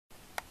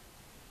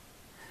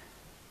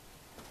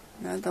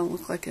That don't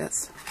look like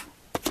this.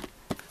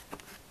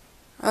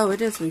 Oh,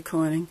 it is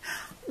recording.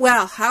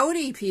 Well,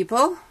 howdy,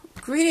 people.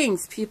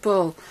 Greetings,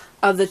 people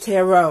of the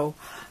tarot.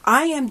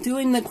 I am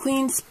doing the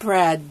Queen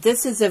spread.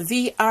 This is a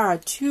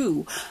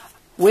VR2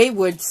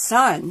 Wayward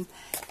Sun.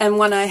 And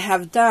what I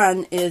have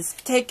done is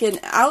taken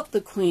out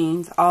the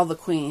queens, all the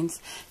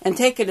queens, and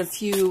taken a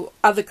few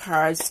other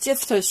cards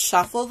just to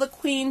shuffle the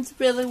queens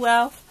really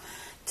well,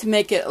 to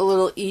make it a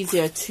little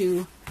easier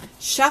to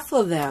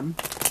shuffle them.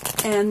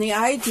 And the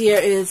idea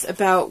is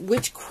about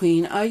which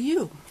queen are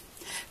you.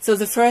 So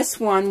the first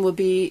one will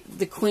be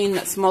the queen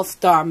that's most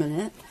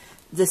dominant.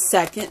 The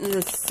second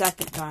is the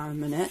second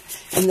dominant.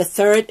 And the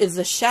third is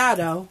the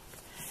shadow.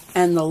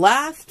 And the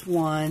last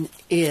one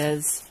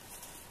is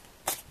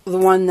the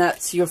one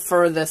that's you're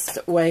furthest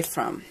away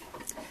from.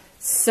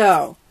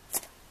 So,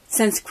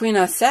 since Queen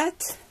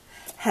Osset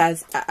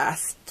has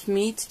asked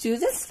me to do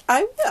this,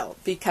 I will,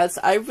 because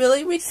I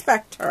really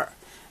respect her.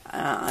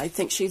 I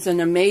think she's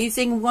an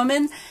amazing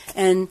woman,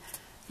 and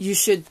you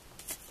should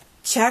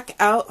check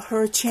out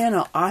her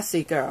channel,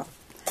 Aussie Girl.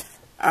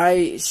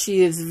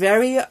 She is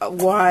very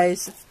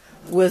wise,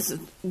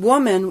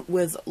 woman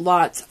with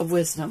lots of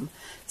wisdom.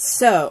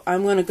 So,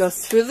 I'm going to go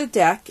through the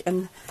deck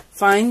and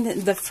find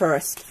the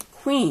first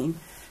queen.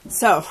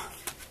 So,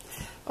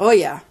 oh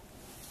yeah,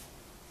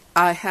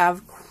 I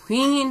have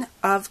Queen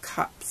of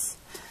Cups.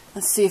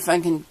 Let's see if I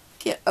can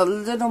get a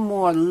little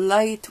more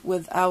light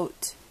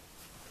without...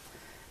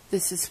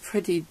 This is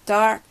pretty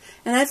dark.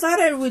 And I thought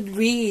I would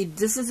read.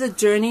 This is a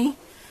journey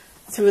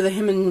through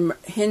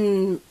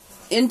the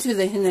into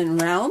the hidden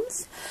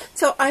realms.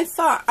 So I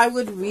thought I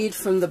would read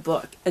from the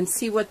book and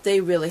see what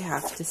they really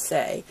have to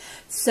say.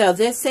 So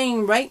they're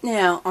saying right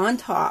now on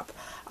top,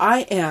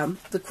 I am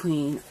the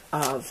Queen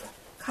of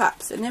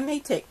Cups. And it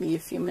may take me a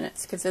few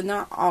minutes because they're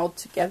not all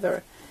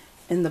together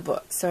in the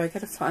book. So I got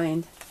to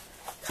find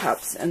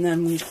cups, and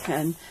then we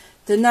can...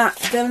 They're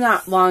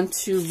not long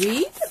to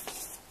read.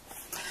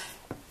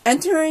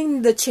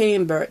 Entering the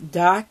chamber,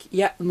 dark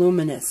yet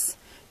luminous,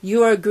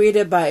 you are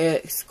greeted by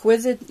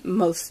exquisite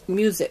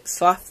music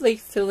softly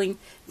filling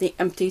the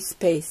empty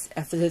space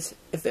as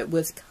if it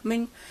was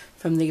coming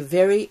from the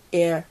very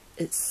air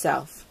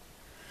itself.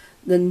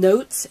 The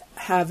notes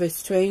have a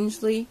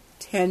strangely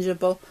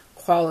tangible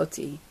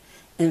quality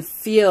and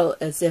feel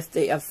as if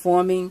they are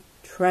forming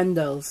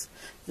trembles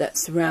that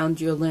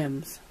surround your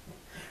limbs.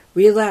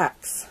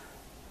 Relax.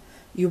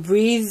 You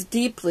breathe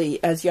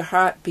deeply as your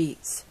heart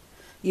beats.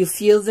 You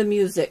feel the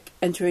music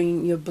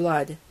entering your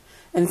blood,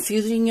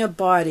 infusing your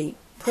body,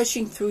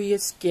 pushing through your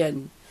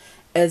skin,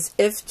 as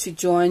if to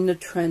join the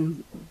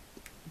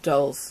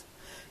trembles.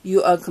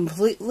 You are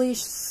completely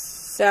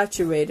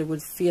saturated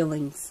with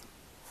feelings.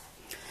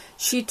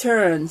 She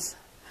turns,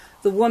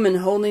 the woman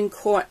holding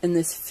court in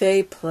this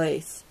fey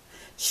place.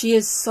 She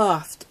is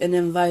soft and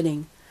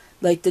inviting,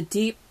 like the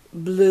deep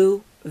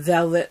blue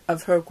velvet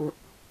of her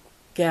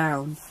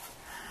gown,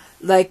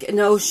 like an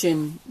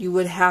ocean you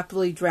would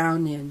happily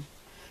drown in.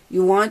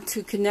 You want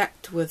to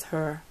connect with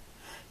her.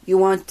 You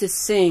want to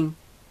sing,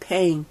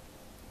 paint,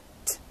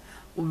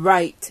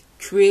 write,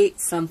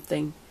 create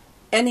something,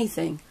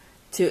 anything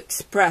to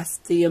express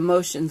the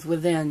emotions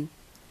within.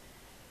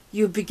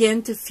 You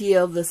begin to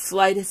feel the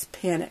slightest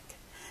panic.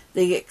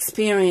 The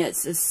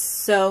experience is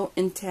so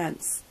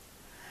intense.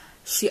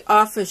 She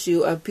offers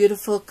you a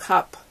beautiful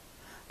cup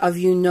of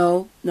you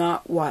know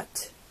not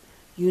what.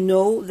 You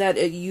know that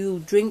if you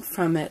drink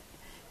from it,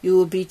 you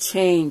will be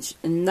changed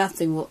and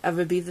nothing will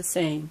ever be the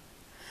same.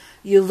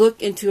 You look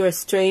into her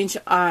strange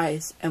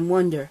eyes and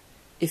wonder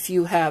if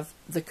you have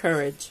the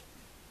courage.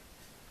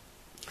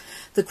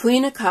 The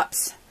Queen of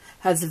Cups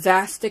has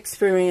vast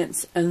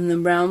experience in the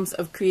realms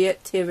of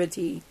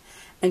creativity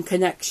and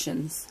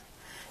connections.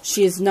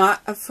 She is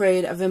not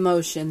afraid of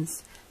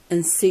emotions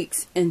and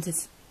seeks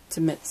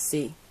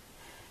intimacy.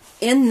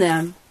 In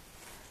them,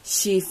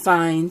 she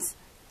finds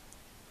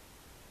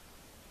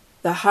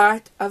the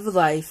heart of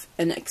life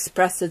and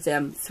expresses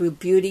them through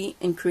beauty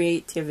and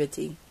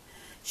creativity.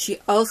 She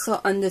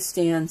also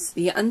understands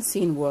the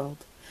unseen world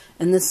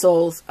and the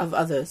souls of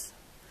others.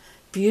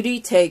 Beauty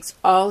takes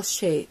all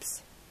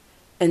shapes,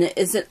 and it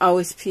isn't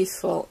always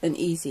peaceful and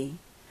easy.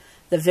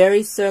 The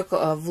very circle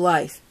of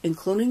life,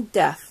 including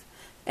death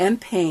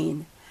and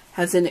pain,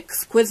 has an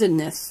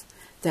exquisiteness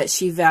that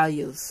she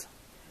values.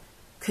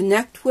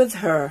 Connect with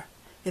her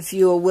if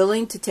you are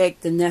willing to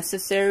take the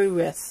necessary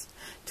risks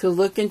to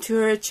look into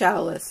her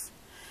chalice,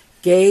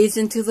 gaze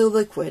into the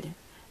liquid,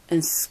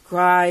 and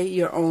scry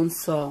your own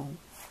soul.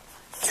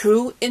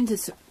 True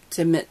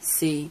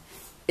intimacy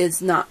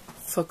is not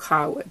for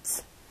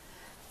cowards.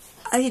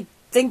 I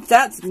think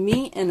that's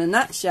me in a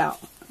nutshell,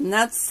 and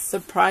that's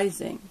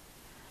surprising.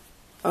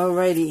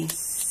 Alrighty,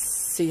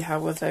 see how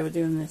was I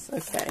doing this?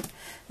 Okay,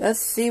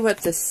 let's see what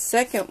the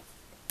second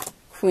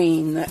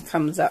queen that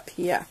comes up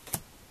here.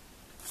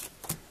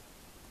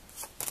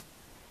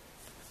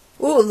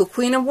 Ooh, the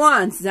Queen of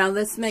Wands. Now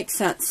this makes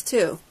sense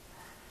too.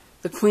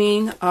 The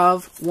Queen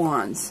of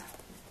Wands.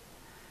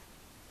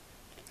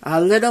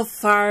 A little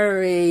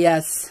fiery,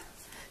 yes.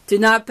 Do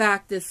not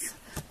back this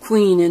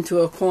queen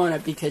into a corner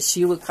because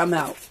she would come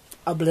out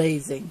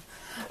a-blazing.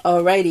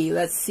 Alrighty,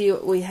 let's see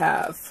what we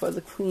have for the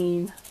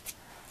Queen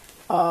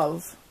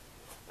of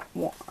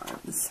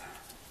Wands.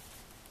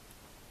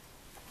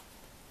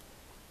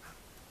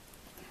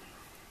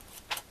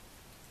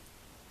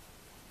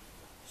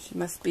 She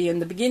must be in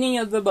the beginning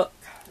of the book.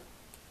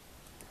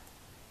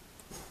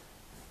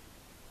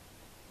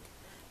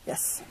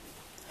 Yes.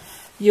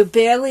 You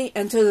barely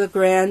enter the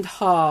grand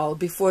hall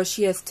before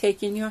she has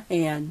taken your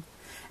hand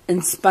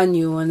and spun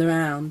you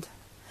around.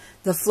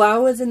 The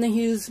flowers in the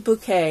huge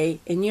bouquet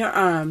in your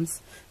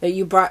arms that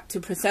you brought to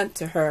present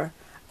to her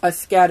are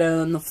scattered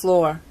on the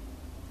floor,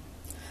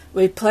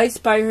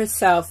 replaced by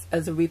herself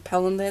as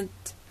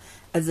repellent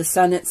as the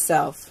sun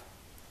itself.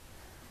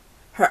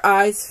 Her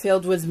eyes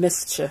filled with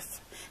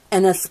mischief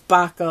and a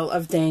sparkle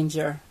of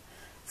danger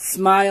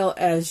smile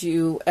as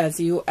you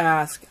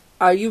ask,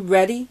 "Are you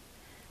ready?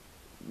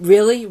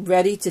 Really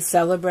ready to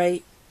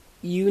celebrate?"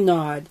 You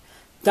nod,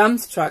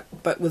 dumbstruck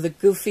but with a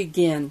goofy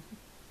grin.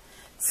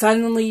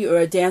 Suddenly you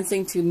are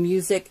dancing to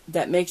music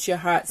that makes your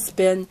heart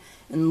spin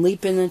and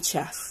leap in the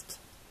chest.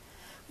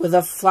 With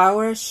a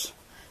flourish,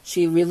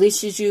 she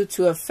releases you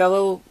to a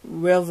fellow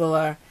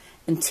reveler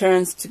and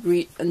turns to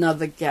greet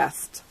another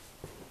guest.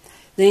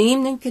 The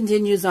evening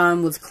continues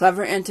on with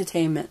clever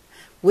entertainment,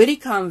 witty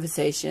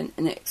conversation,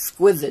 and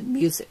exquisite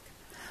music.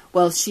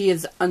 While she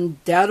is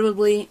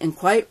undoubtedly and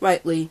quite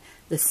rightly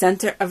the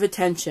center of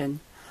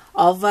attention,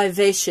 all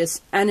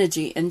vivacious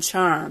energy and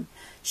charm,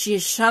 she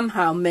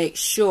somehow makes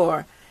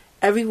sure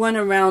everyone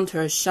around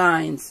her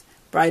shines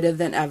brighter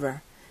than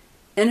ever.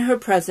 In her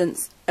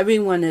presence,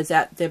 everyone is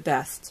at their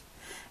best.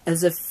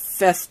 As the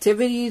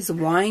festivities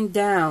wind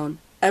down,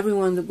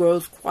 everyone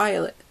grows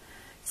quiet,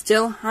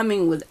 still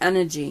humming with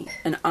energy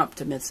and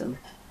optimism.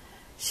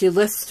 She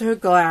lifts her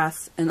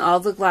glass, and all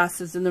the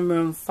glasses in the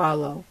room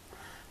follow,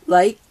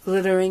 light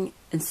glittering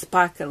and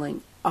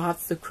sparkling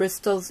off the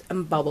crystals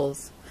and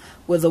bubbles.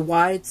 With a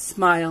wide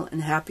smile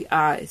and happy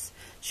eyes,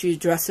 she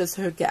addresses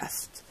her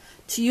guests.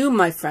 "To you,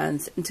 my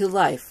friends, and to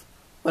life,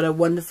 what a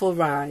wonderful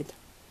ride."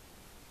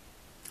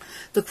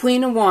 The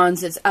Queen of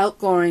Wands is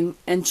outgoing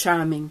and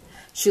charming.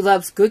 She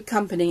loves good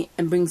company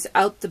and brings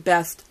out the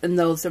best in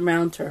those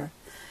around her.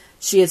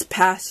 She is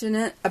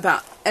passionate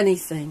about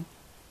anything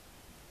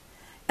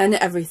and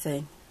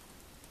everything,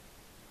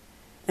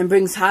 and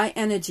brings high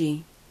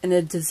energy and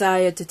a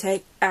desire to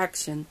take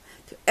action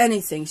to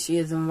anything she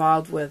is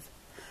involved with.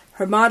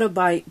 Her motto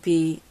might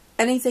be,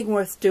 "Anything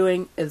worth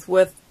doing is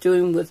worth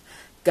doing with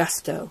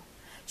gusto."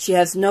 She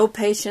has no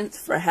patience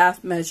for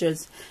half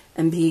measures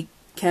and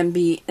can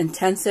be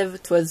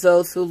intensive towards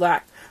those who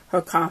lack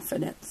her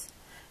confidence,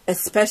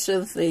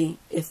 especially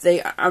if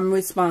they are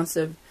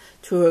unresponsive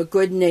to her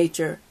good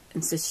nature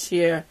and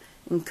sincere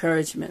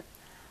encouragement.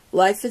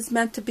 Life is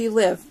meant to be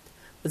lived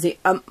with the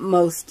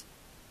utmost.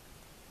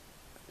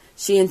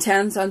 She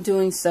intends on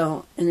doing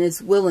so and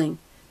is willing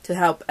to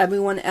help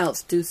everyone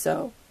else do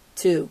so,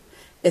 too,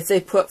 if they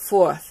put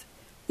forth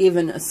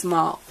even a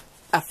small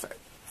effort.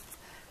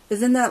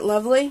 Isn't that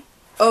lovely?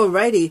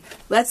 Alrighty,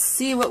 let's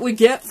see what we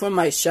get from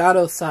my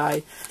shadow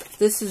side.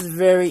 This is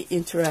very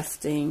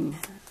interesting.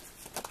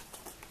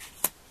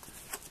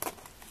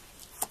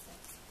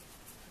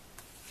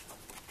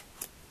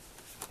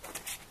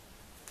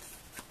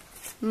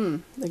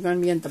 They're going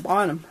to be at the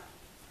bottom.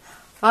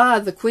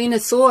 The Queen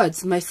of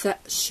Swords, my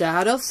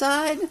shadow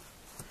side?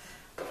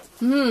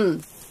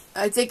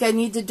 I think I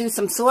need to do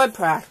some sword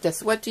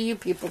practice. What do you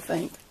people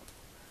think?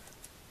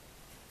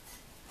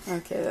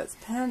 Okay, that's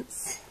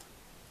pence.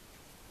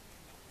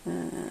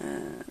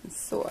 And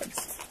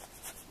swords.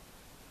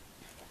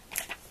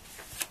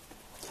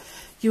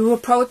 You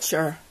approach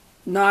her,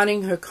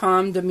 nodding her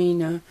calm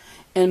demeanor,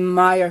 and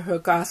admire her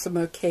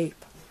gossamer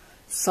cape,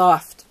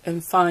 soft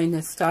and fine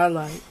as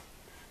starlight,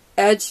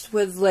 edged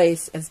with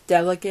lace as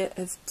delicate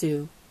as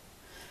dew.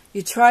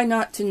 You try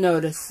not to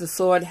notice the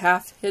sword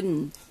half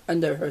hidden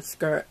under her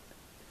skirt.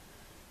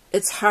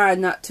 It's hard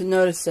not to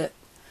notice it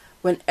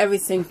when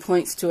everything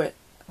points to it.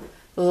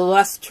 The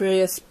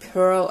lustrous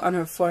pearl on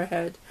her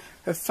forehead,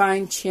 her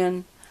fine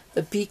chin,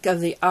 the beak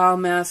of the owl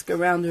mask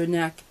around her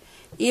neck,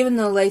 even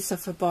the lace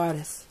of her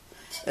bodice.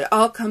 It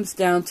all comes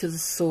down to the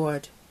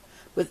sword,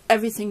 with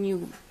everything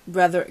you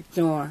rather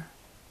ignore.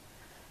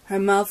 Her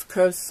mouth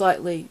curves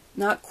slightly,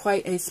 not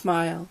quite a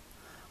smile.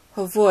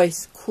 Her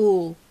voice,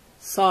 cool,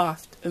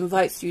 soft,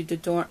 invites you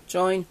to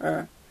join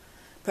her.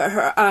 But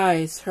her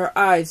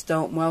eyes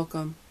don't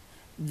welcome.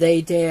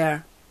 They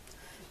dare.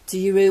 Do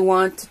you really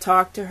want to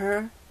talk to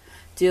her?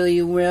 Do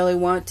you really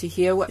want to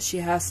hear what she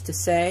has to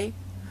say?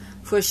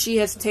 For she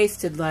has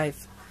tasted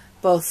life,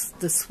 both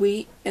the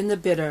sweet and the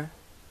bitter.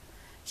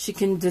 She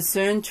can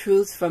discern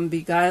truth from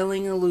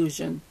beguiling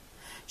illusion.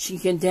 She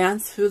can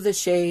dance through the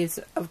shades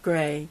of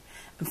gray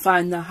and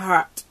find the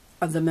heart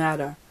of the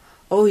matter.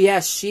 Oh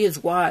yes, she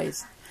is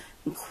wise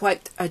and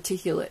quite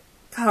articulate.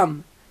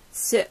 Come,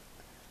 sit,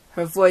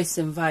 her voice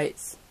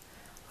invites.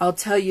 I'll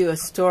tell you a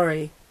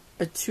story,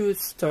 a true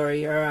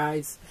story, her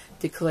eyes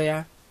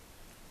declare.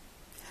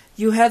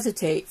 You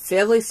hesitate,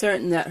 fairly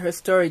certain that her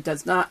story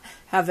does not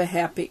have a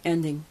happy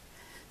ending,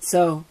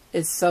 so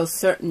is so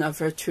certain of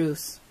her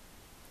truth.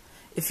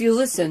 If you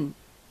listen,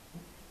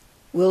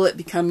 will it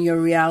become your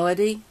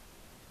reality?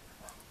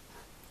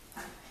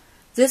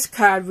 This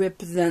card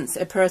represents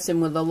a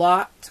person with a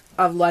lot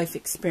of life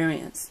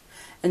experience,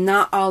 and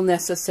not all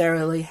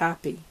necessarily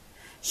happy.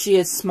 She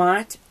is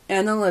smart,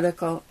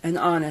 analytical, and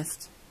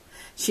honest.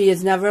 She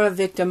is never a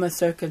victim of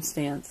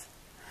circumstance.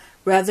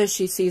 Rather,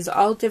 she sees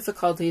all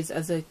difficulties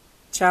as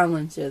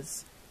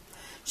challenges.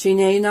 She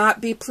may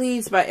not be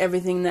pleased by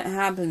everything that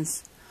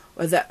happens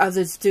or that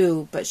others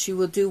do, but she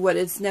will do what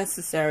is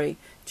necessary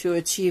to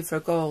achieve her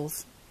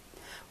goals.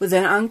 With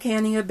an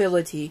uncanny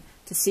ability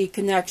to see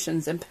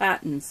connections and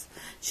patterns,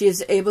 she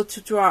is able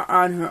to draw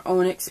on her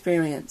own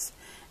experience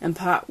and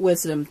impart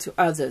wisdom to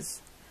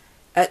others.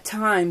 At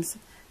times,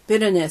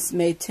 bitterness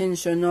may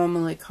tinge her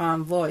normally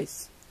calm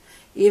voice.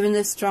 Even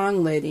this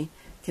strong lady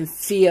can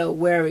feel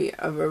wary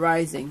of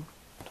arising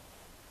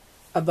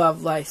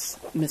above life's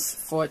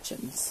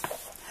misfortunes.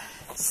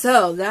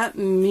 So that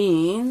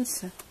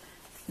means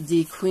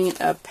the Queen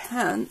of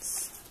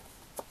Pentacles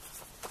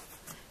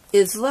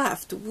is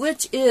left,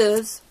 which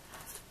is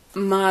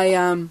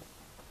my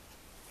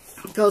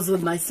goes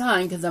with my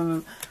sign, because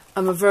I'm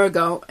a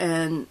Virgo,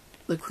 and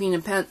the Queen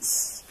of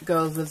Pentacles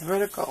goes with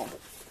vertical.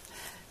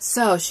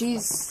 So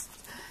she's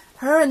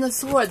her and the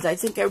swords. I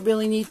think I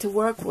really need to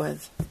work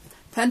with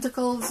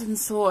pentacles and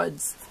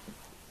swords.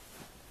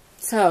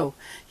 So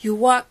you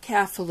walk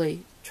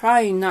carefully,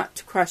 trying not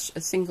to crush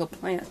a single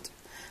plant,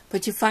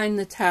 but you find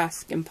the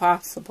task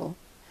impossible.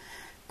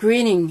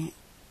 Greening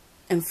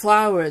and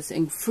flowers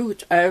and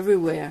fruit are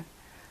everywhere.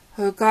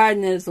 Her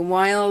garden is a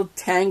wild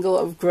tangle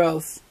of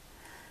growth.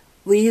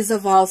 Leaves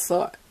of all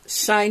sorts,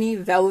 shiny,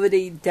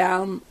 velvety,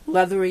 down,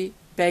 leathery,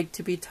 beg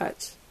to be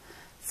touched.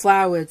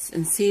 Flowers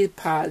and seed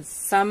pods,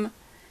 some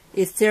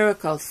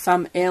ethereal,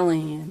 some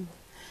alien,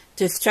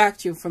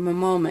 distract you from a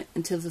moment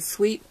until the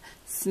sweet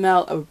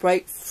smell of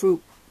bright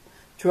fruit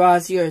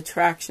draws your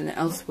attraction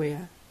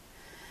elsewhere.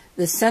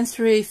 The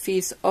sensory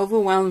feast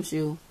overwhelms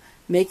you,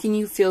 making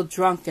you feel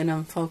drunk and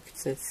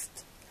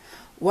unfocused.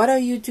 What are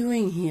you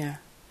doing here?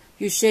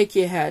 You shake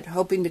your head,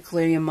 hoping to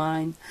clear your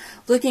mind.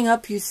 Looking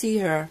up, you see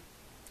her.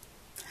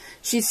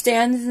 She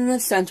stands in the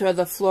center of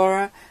the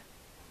flora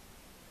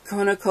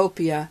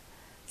cornucopia,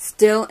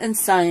 still and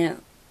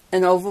silent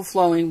and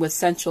overflowing with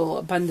sensual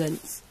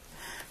abundance.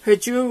 Her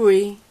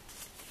jewelry,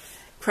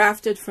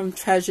 crafted from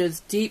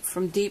treasures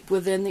from deep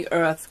within the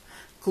earth,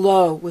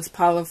 glow with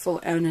powerful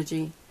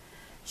energy.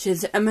 She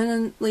is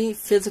eminently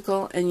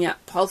physical and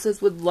yet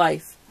pulses with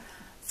life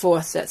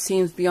force that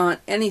seems beyond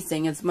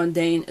anything as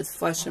mundane as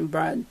flesh and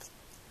blood.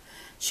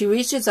 She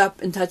reaches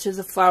up and touches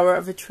the flower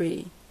of a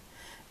tree.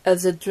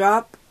 As a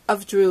drop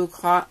of dew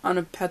caught on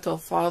a petal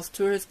falls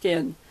to her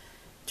skin,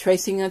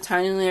 tracing a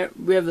tiny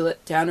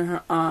rivulet down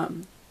her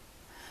arm,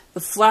 the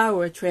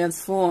flower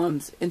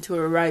transforms into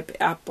a ripe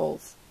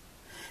apples.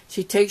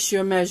 She takes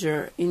your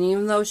measure, and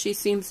even though she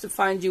seems to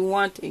find you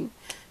wanting,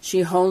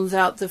 she hones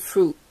out the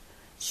fruit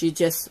she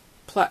just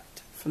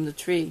plucked from the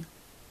tree.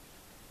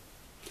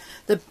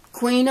 The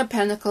Queen of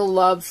Pentacles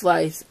loves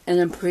life and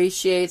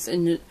appreciates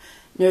and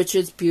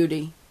nurtures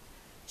beauty.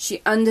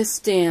 She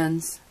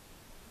understands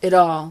it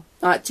all,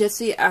 not just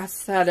the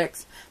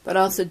aesthetics, but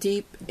also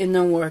deep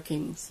inner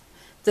workings.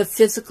 The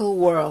physical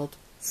world,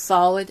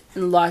 solid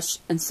and lush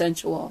and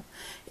sensual,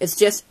 is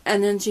just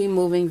energy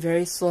moving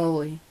very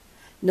slowly.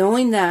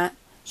 Knowing that,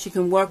 she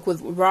can work with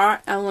raw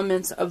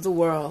elements of the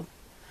world,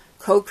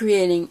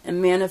 co-creating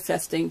and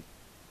manifesting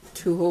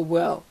to her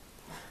will.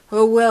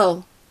 Her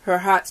will, her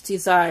heart's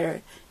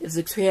desire, is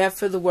to care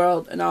for the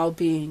world and all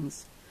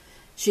beings.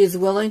 She is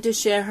willing to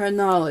share her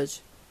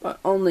knowledge, but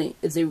only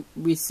as a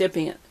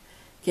recipient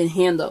can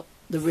handle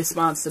the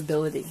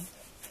responsibility.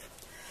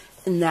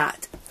 And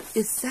that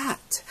is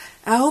that.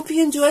 I hope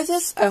you enjoyed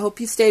this. I hope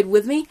you stayed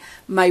with me.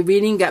 My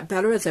reading got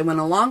better as I went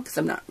along because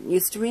I'm not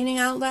used to reading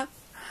out loud.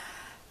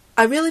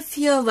 I really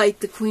feel like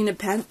the Queen of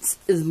Pentacles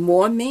is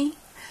more me,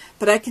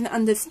 but I can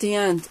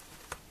understand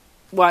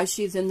why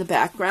she's in the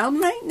background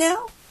right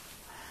now.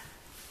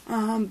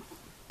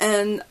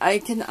 And I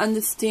can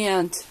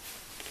understand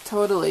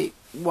totally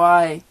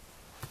why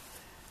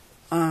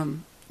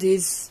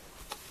this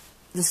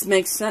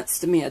makes sense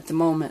to me at the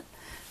moment.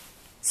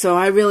 So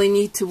I really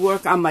need to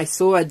work on my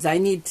swords. I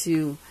need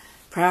to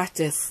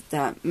practice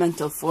that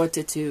mental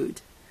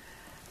fortitude.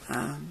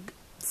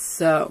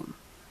 So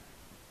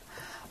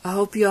I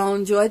hope you all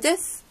enjoyed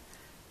this.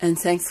 And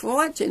thanks for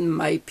watching,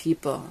 my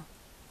people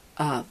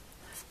of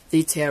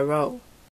the tarot.